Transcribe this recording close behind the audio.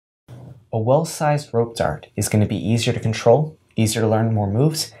A well-sized rope dart is going to be easier to control, easier to learn more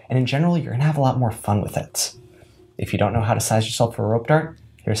moves, and in general, you're going to have a lot more fun with it. If you don't know how to size yourself for a rope dart,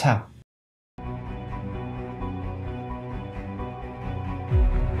 here's how.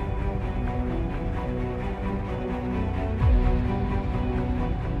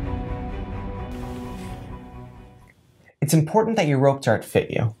 It's important that your rope dart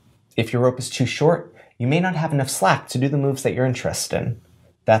fit you. If your rope is too short, you may not have enough slack to do the moves that you're interested in.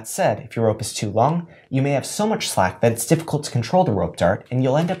 That said, if your rope is too long, you may have so much slack that it's difficult to control the rope dart, and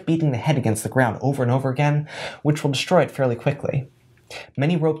you'll end up beating the head against the ground over and over again, which will destroy it fairly quickly.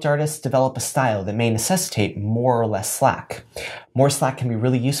 Many rope dartists develop a style that may necessitate more or less slack. More slack can be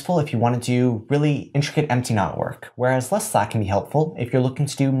really useful if you want to do really intricate empty knot work, whereas less slack can be helpful if you're looking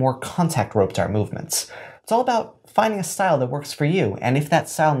to do more contact rope dart movements. It's all about finding a style that works for you, and if that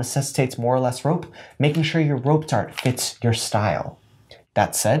style necessitates more or less rope, making sure your rope dart fits your style.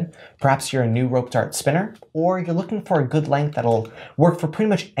 That said, perhaps you're a new rope dart spinner, or you're looking for a good length that'll work for pretty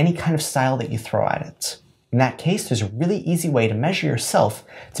much any kind of style that you throw at it. In that case, there's a really easy way to measure yourself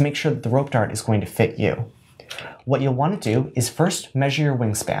to make sure that the rope dart is going to fit you. What you'll want to do is first measure your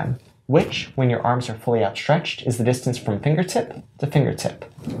wingspan, which, when your arms are fully outstretched, is the distance from fingertip to fingertip.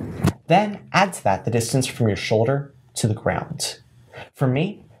 Then add to that the distance from your shoulder to the ground. For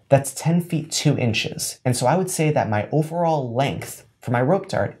me, that's 10 feet 2 inches, and so I would say that my overall length for my rope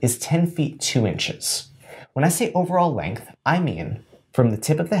dart is 10 feet 2 inches. When I say overall length, I mean from the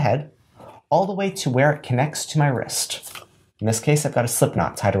tip of the head all the way to where it connects to my wrist. In this case, I've got a slip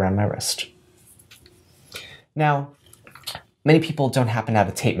knot tied around my wrist. Now, many people don't happen to have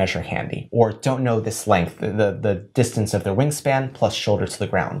a tape measure handy, or don't know this length, the distance of their wingspan plus shoulder to the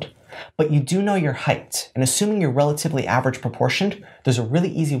ground. But you do know your height, and assuming you're relatively average proportioned, there's a really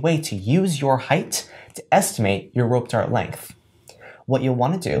easy way to use your height to estimate your rope dart length. What you'll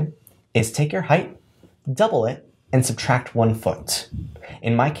want to do is take your height, double it, and subtract 1 foot.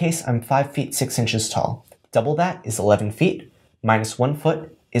 In my case, I'm 5 feet 6 inches tall. Double that is 11 feet, minus 1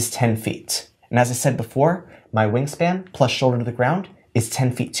 foot is 10 feet. And as I said before, my wingspan plus shoulder to the ground is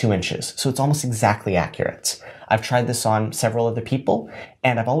 10 feet 2 inches, so it's almost exactly accurate. I've tried this on several other people,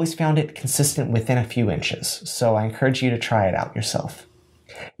 and I've always found it consistent within a few inches, so I encourage you to try it out yourself.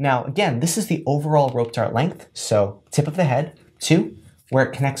 Now, again, this is the overall rope dart length, so tip of the head to where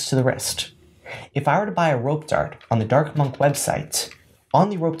it connects to the wrist. If I were to buy a rope dart on the Dark Monk website, on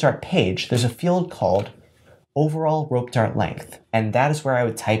the rope dart page, there's a field called overall rope dart length, and that is where I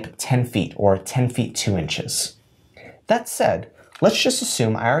would type 10 feet or 10 feet 2 inches. That said, let's just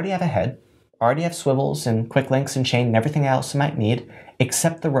assume I already have a head, already have swivels and quick links and chain and everything else I might need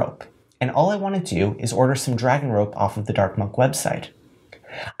except the rope, and all I want to do is order some dragon rope off of the Dark Monk website.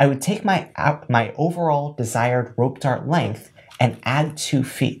 I would take my overall desired rope dart length and add 2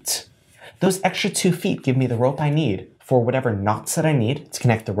 feet. Those extra 2 feet give me the rope I need for whatever knots that I need to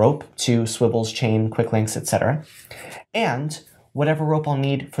connect the rope to swivels, chain, quick links, etc. And whatever rope I'll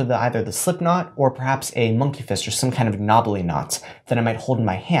need for either the slip knot or perhaps a monkey fist or some kind of knobbly knot that I might hold in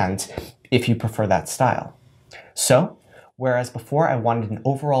my hand if you prefer that style. So, whereas before I wanted an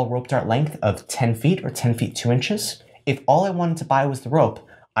overall rope dart length of 10 feet or 10 feet 2 inches, if all I wanted to buy was the rope,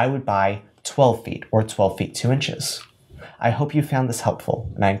 I would buy 12 feet or 12 feet 2 inches. I hope you found this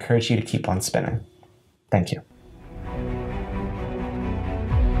helpful, and I encourage you to keep on spinning. Thank you.